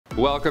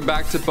Welcome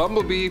back to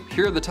Bumblebee.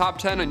 Here are the top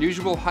 10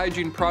 unusual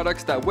hygiene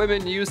products that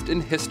women used in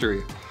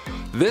history.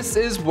 This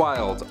is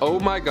wild. Oh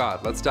my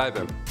god, let's dive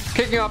in.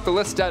 Kicking off the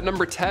list at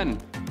number 10,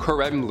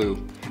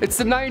 Koremlu. It's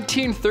the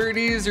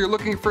 1930s, you're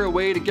looking for a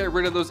way to get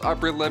rid of those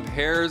upper lip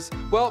hairs.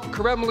 Well,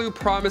 Koremlu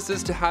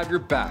promises to have your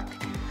back.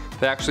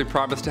 They actually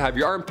promise to have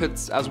your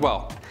armpits as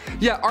well.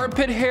 Yeah,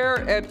 armpit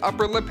hair and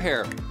upper lip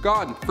hair.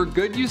 Gone. For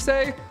good, you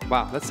say?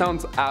 Wow, that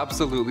sounds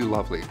absolutely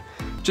lovely.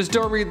 Just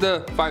don't read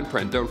the fine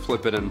print, don't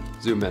flip it and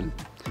zoom in.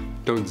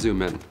 Don't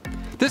zoom in.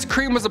 This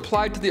cream was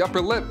applied to the upper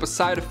lip, but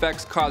side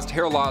effects caused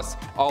hair loss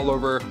all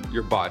over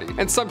your body.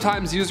 And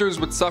sometimes users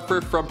would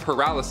suffer from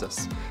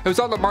paralysis. It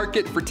was on the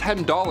market for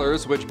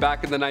 $10, which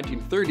back in the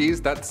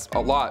 1930s, that's a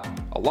lot.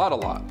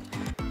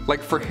 Like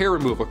for hair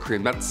removal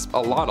cream, that's a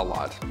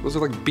lot. Those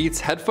are like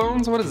Beats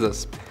headphones? What is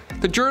this?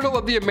 The Journal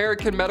of the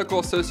American Medical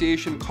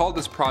Association called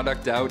this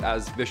product out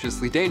as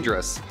viciously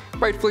dangerous.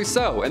 Rightfully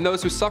so, and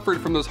those who suffered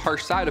from those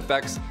harsh side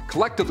effects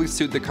collectively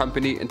sued the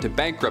company into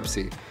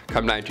bankruptcy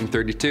come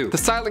 1932. The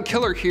silent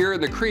killer here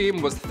in the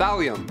cream was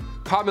thallium,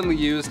 commonly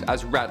used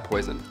as rat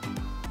poison.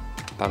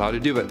 That ought to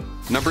do it.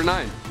 Number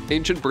 9,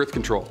 ancient birth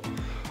control.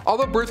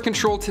 Although birth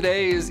control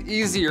today is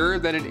easier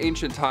than in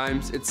ancient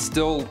times, it's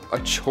still a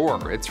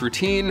chore. It's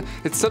routine,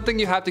 it's something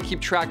you have to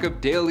keep track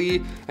of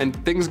daily, and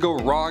things go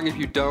wrong if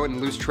you don't and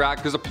lose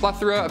track. There's a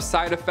plethora of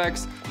side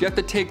effects. You have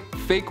to take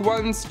fake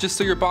ones just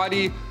so your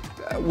body,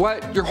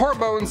 your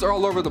hormones are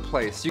all over the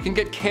place. You can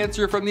get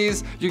cancer from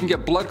these, you can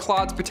get blood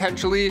clots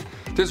potentially.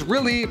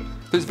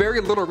 There's very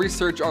little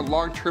research on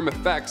long-term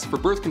effects for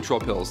birth control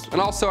pills.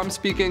 And also, I'm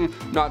speaking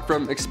not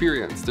from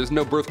experience. There's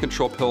no birth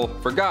control pill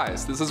for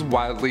guys. This is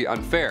wildly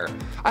unfair.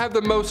 I have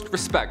the most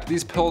respect.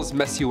 These pills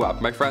mess you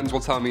up. My friends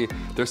will tell me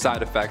their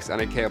side effects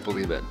and I can't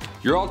believe it.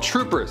 You're all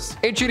troopers.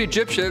 Ancient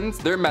Egyptians,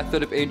 their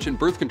method of ancient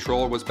birth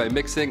control was by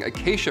mixing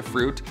acacia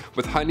fruit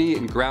with honey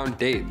and ground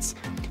dates.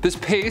 This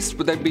paste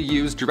would then be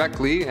used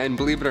directly, and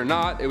believe it or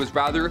not, it was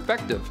rather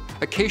effective.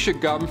 Acacia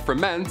gum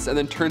ferments and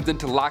then turns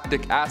into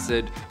lactic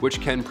acid, which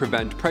can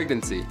prevent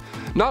pregnancy.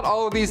 Not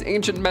all of these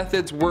ancient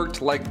methods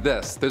worked like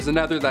this. There's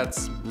another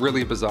that's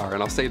really bizarre,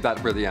 and I'll save that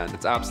for the end.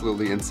 It's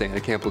absolutely insane. I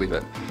can't believe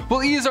it.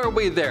 We'll ease our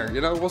way there, you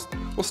know,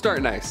 we'll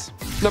start nice.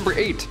 Number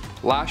 8,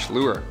 Lash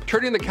Lure.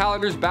 Turning the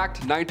calendars back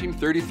to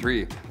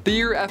 1933, the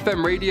year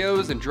FM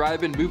radios and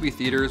drive-in movie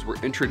theaters were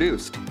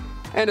introduced,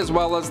 and as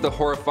well as the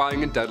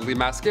horrifying and deadly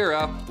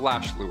mascara,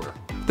 Lash Lure.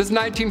 This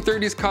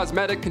 1930s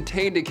cosmetic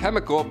contained a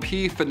chemical,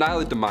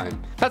 p-phenylenediamine.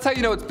 That's how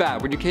you know it's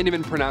bad, when you can't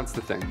even pronounce the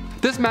thing.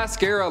 This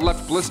mascara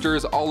left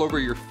blisters all over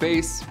your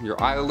face,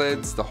 your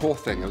eyelids, the whole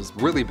thing. It was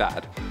really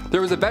bad.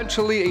 There was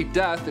eventually a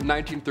death in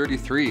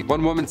 1933.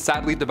 One woman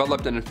sadly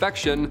developed an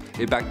infection,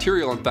 a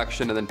bacterial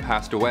infection, and then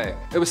passed away.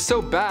 It was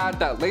so bad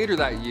that later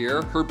that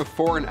year, her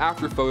before and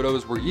after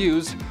photos were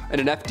used in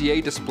an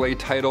FDA display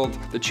titled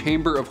The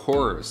Chamber of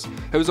Horrors.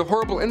 It was a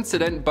horrible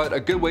incident, but a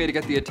good way to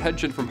get the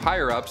attention from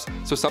higher-ups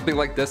so something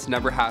like this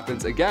never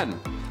happens again.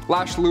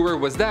 Lash Lure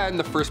was then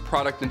the first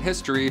product in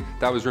history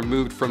that was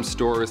removed from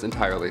stores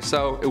entirely,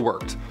 so it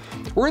worked.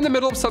 We're in the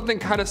middle of something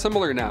kind of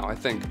similar now, I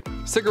think.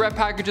 Cigarette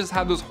packages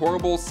have those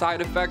horrible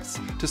side effects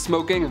to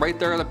smoking right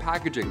there on the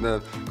packaging.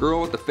 The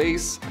girl with the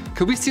face.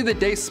 Could we see the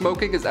day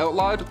smoking is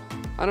outlawed?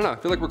 I don't know, I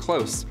feel like we're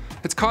close.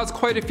 It's caused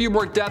quite a few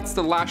more deaths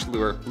than Lash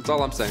Lure, that's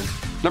all I'm saying.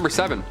 Number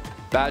 7,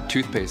 bad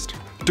toothpaste.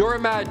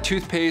 Doramad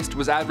toothpaste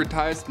was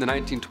advertised in the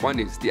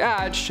 1920s. The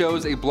ad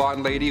shows a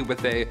blonde lady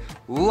with a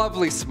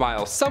lovely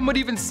smile. Some would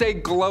even say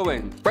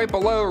glowing. Right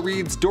below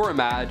reads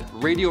Doramad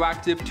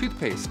radioactive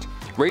toothpaste.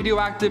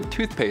 Radioactive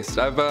toothpaste.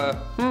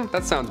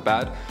 That sounds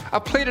bad.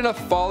 I've played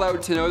enough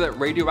Fallout to know that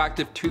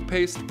radioactive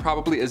toothpaste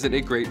probably isn't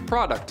a great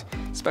product,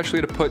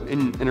 especially to put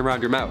in and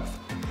around your mouth.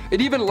 It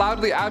even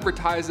loudly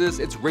advertises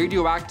its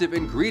radioactive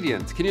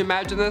ingredients. Can you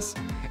imagine this?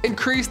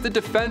 Increase the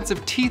defense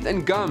of teeth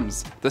and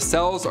gums. The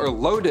cells are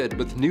loaded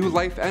with new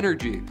life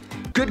energy.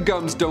 Good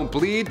gums don't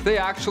bleed, they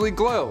actually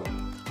glow.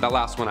 That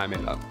last one I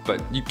made up,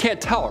 but you can't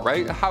tell,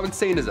 right? How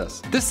insane is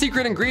this? This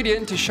secret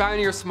ingredient to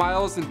shinier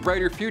smiles and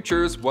brighter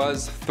futures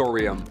was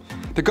thorium.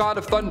 The god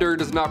of thunder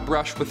does not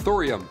brush with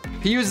thorium.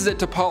 He uses it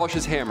to polish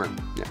his hammer.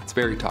 Yeah, it's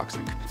very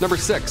toxic. Number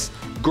 6,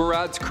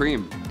 Gourauds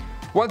Cream.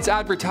 Once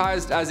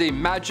advertised as a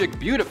magic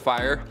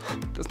beautifier,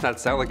 doesn't that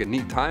sound like a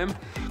neat time?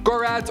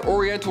 Gourauds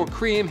Oriental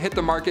Cream hit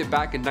the market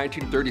back in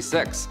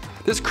 1936.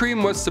 This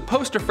cream was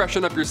supposed to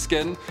freshen up your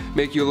skin,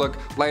 make you look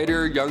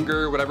lighter,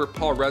 younger, whatever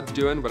Paul Rudd's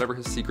doing, whatever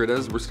his secret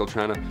is, we're still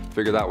trying to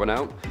figure that one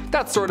out.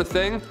 That sort of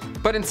thing.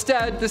 But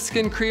instead, this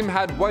skin cream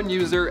had one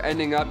user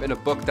ending up in a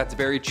book that's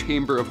very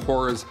Chamber of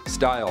Horrors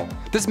style.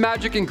 This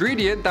magic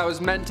ingredient that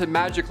was meant to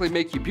magically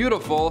make you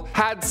beautiful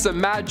had some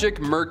magic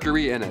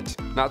mercury in it.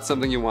 Not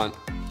something you want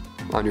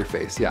on your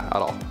face, yeah, at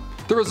all.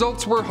 The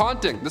results were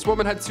haunting. This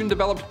woman had soon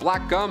developed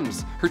black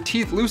gums, her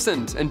teeth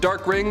loosened, and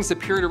dark rings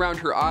appeared around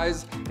her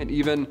eyes and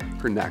even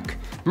her neck.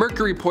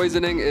 Mercury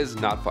poisoning is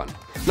not fun.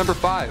 Number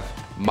 5,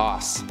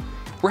 moss.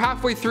 We're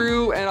halfway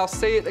through, and I'll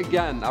say it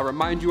again. I'll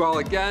remind you all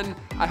again,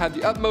 I have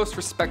the utmost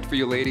respect for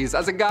you ladies.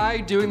 As a guy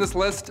doing this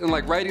list and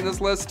like writing this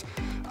list,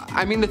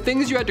 I mean, the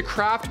things you had to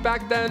craft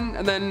back then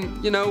and then,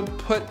 you know,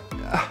 put,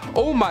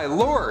 oh my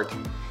lord.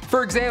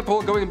 For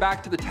example, going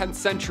back to the 10th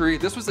century,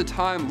 this was a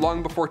time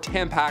long before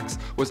Tampax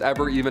was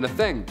ever even a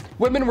thing.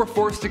 Women were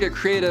forced to get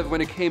creative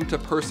when it came to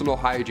personal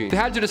hygiene. They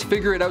had to just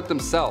figure it out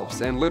themselves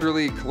and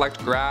literally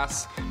collect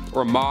grass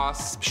or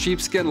moss,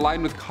 sheepskin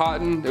lined with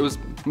cotton. It was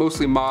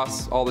mostly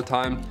moss all the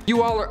time.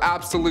 You all are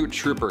absolute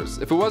troopers.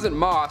 If it wasn't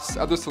moss,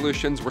 other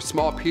solutions were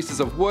small pieces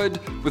of wood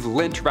with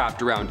lint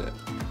wrapped around it.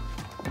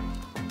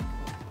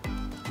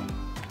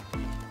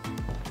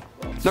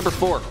 Number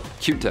 4,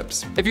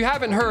 Q-tips. If you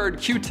haven't heard,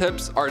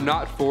 Q-tips are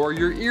not for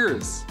your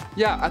ears.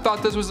 Yeah, I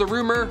thought this was a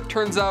rumor.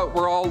 Turns out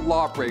we're all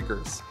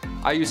lawbreakers.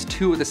 I use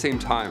 2 at the same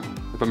time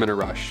if I'm in a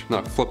rush.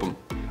 No, flip them.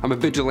 I'm a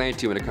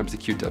vigilante when it comes to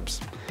Q-tips.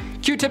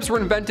 Q-tips were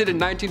invented in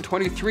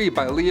 1923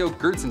 by Leo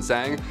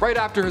Gertzensang, right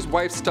after his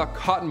wife stuck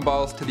cotton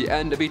balls to the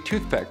end of a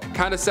toothpick.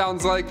 Kinda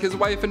sounds like his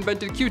wife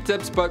invented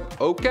Q-tips,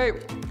 but okay,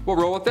 we'll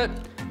roll with it.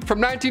 From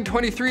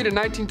 1923 to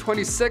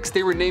 1926,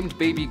 they were named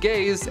Baby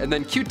Gays, and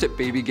then Q-tip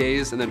Baby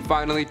Gays, and then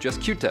finally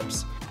just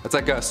Q-tips. It's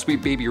like a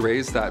Sweet Baby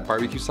Ray's, that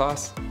barbecue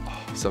sauce.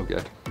 Oh, so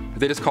good. If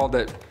they just called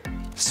it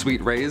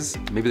Sweet Ray's,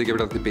 maybe they get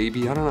rid of the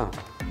baby, I don't know.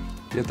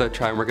 You have to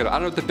try and work it out. I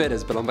don't know what the bit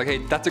is, but I'm like, hey,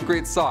 that's a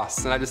great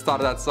sauce, and I just thought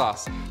of that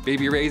sauce.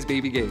 Baby Ray's,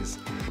 Baby Gays.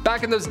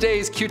 Back in those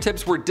days,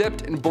 Q-tips were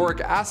dipped in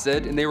boric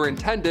acid, and they were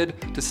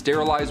intended to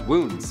sterilize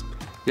wounds.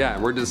 Yeah,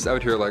 and we're just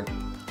out here like,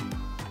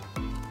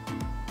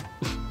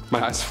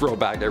 my eyes roll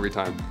back every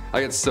time.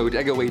 I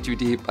get way too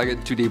deep. I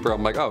get too deep where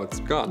I'm like, oh, it's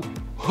gone.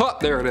 Huh,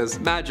 there it is,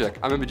 magic,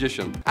 I'm a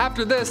magician.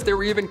 After this, there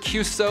were even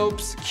Q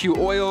soaps, Q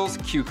oils,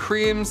 Q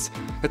creams.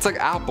 It's like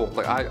Apple,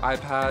 like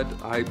iPad,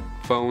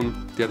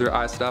 iPhone, the other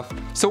i stuff.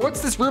 So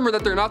what's this rumor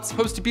that they're not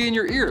supposed to be in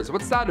your ears?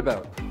 What's that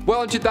about?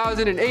 Well, in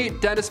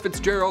 2008, Dennis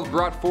Fitzgerald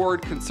brought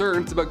forward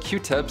concerns about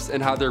Q-tips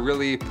and how they're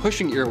really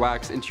pushing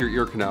earwax into your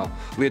ear canal,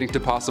 leading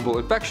to possible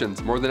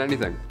infections more than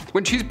anything.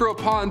 When Cheeseboro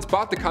Ponds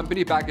bought the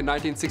company back in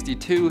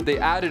 1962, they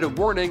added a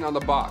warning on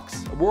the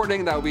box, a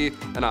warning that we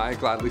and I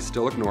gladly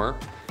still ignore.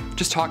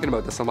 Just talking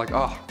about this, I'm like,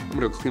 oh, I'm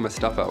gonna go clean my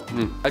stuff out.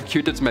 I have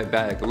Q-tips in my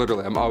bag,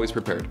 literally, I'm always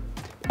prepared.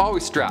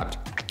 Always strapped.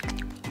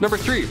 Number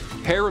 3,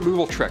 hair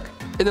removal trick.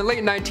 In the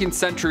late 19th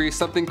century,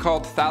 something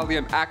called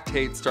thallium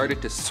actate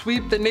started to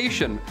sweep the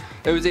nation.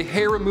 It was a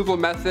hair removal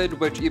method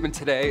which even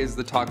today is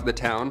the talk of the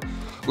town.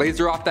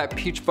 Laser off that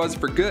peach fuzz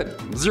for good.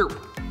 Zerp,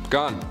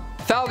 gone.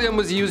 Thallium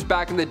was used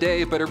back in the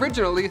day, but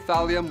originally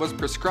thallium was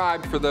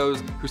prescribed for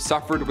those who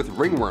suffered with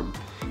ringworm.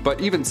 But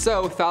even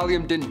so,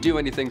 thallium didn't do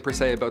anything per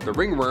se about the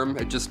ringworm,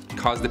 it just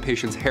caused the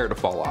patient's hair to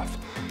fall off.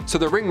 So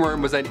the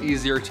ringworm was then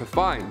easier to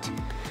find.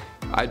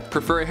 I'd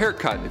prefer a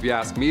haircut if you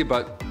ask me,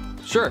 but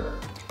sure,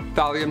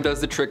 thallium does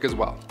the trick as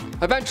well.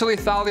 Eventually,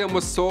 thallium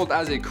was sold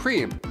as a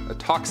cream, a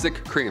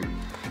toxic cream.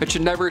 It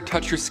should never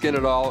touch your skin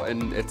at all,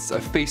 and it's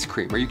a face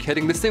cream. Are you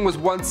kidding? This thing was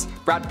once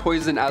rat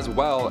poison as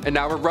well, and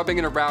now we're rubbing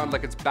it around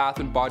like it's Bath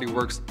 & Body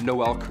Works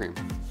Noel cream.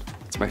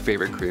 It's my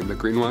favorite cream, the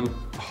green one.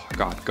 Oh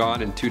God,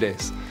 gone in 2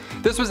 days.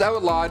 This was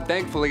outlawed,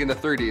 thankfully, in the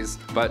 30s,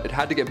 but it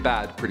had to get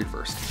bad pretty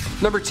first.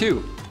 Number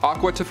 2,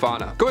 Aqua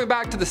Toffanna. Going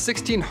back to the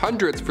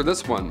 1600s for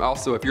this one.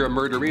 Also, if you're a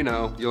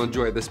murderino, you'll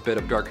enjoy this bit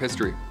of dark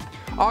history.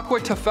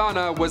 Aqua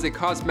Toffanna was a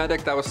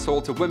cosmetic that was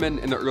sold to women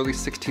in the early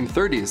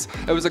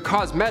 1630s. It was a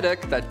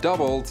cosmetic that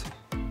doubled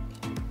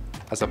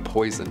as a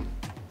poison.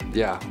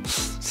 Yeah,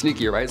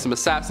 sneaky, right? Some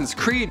Assassin's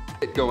Creed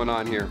going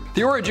on here.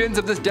 The origins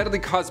of this deadly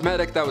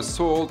cosmetic that was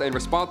sold and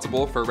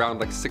responsible for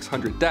around like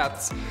 600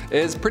 deaths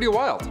is pretty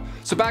wild.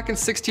 So back in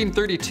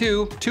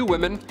 1632, 2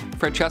 women,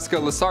 Francesca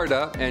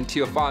Lasarda and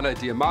Teofana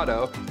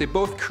Diamato, they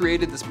both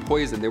created this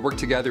poison. They worked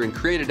together and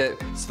created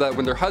it so that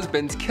when their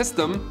husbands kissed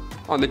them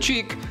on the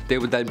cheek, they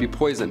would then be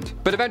poisoned.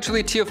 But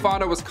eventually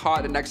Teofana was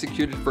caught and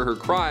executed for her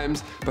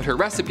crimes, but her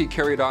recipe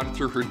carried on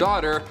through her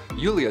daughter,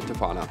 Julia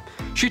Toffanna.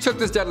 She took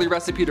this deadly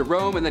recipe to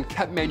Rome and then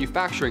kept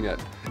manufacturing it.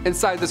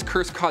 Inside this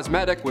cursed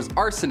cosmetic was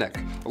arsenic,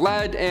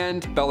 lead,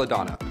 and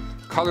belladonna.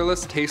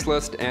 Colorless,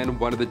 tasteless, and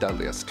one of the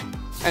deadliest.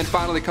 And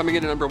finally coming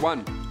in at number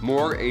 1,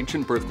 more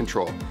ancient birth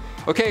control.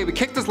 Okay, we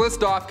kicked this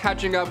list off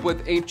catching up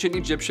with ancient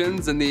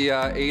Egyptians and the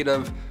aid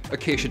of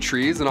acacia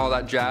trees and all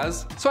that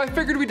jazz. So I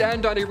figured we'd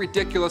end on a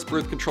ridiculous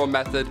birth control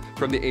method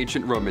from the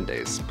ancient Roman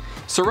days.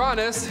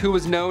 Cyrannus, who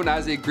was known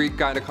as a Greek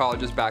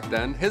gynecologist back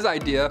then, his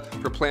idea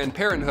for Planned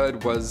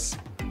Parenthood was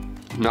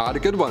not a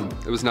good one.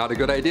 It was not a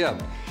good idea.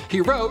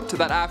 He wrote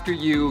that after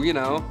you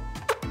know,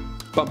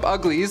 bump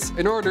uglies,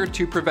 in order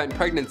to prevent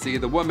pregnancy,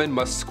 the woman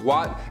must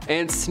squat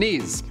and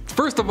sneeze.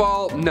 First of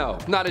all, no,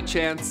 not a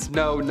chance,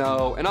 no,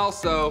 no, and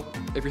also,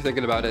 if you're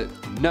thinking about it,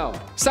 no.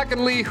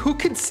 Secondly, who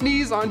can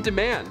sneeze on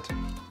demand?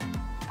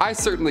 I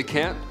certainly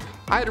can't.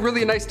 I had a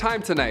really nice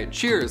time tonight,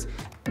 cheers.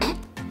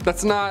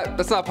 That's not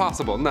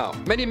possible, no.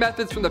 Many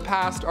methods from the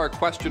past are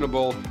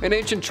questionable. In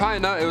ancient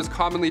China, it was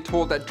commonly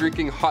told that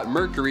drinking hot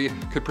mercury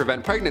could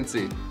prevent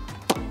pregnancy.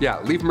 Yeah,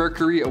 leave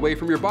mercury away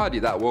from your body,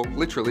 that will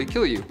literally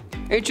kill you.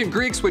 Ancient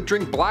Greeks would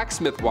drink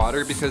blacksmith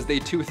water because they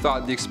too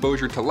thought the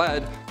exposure to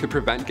lead could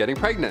prevent getting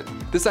pregnant.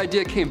 This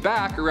idea came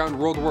back around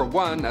World War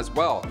I as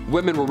well.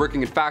 Women were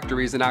working in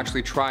factories and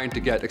actually trying to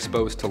get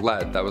exposed to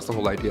lead. That was the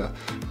whole idea.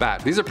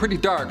 Bad. These are pretty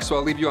dark, so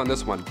I'll leave you on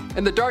this one.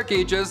 In the Dark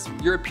Ages,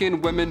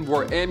 European women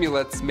wore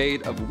amulets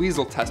made of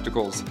weasel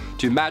testicles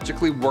to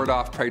magically ward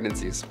off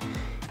pregnancies.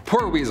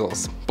 Poor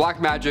weasels.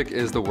 Black magic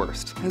is the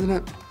worst, isn't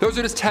it? Those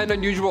are just 10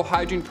 unusual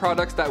hygiene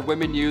products that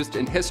women used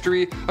in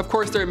history. Of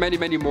course, there are many,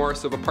 many more,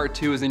 so if a part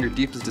 2 is in your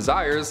deepest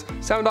desires,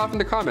 sound off in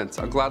the comments.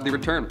 I'll gladly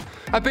return.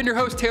 I've been your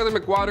host, Taylor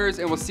McWaters,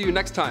 and we'll see you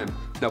next time.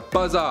 Now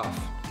buzz off.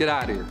 Get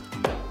out of here.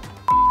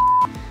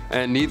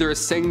 And neither is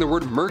saying the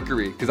word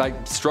mercury, because I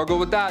struggle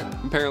with that,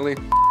 apparently.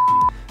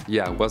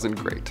 Yeah, it wasn't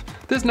great.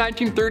 This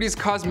 1930s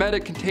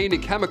cosmetic contained a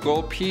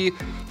chemical,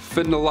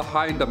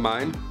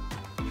 phenylhydamine.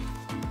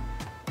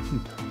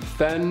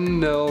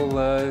 Phenylenidamine.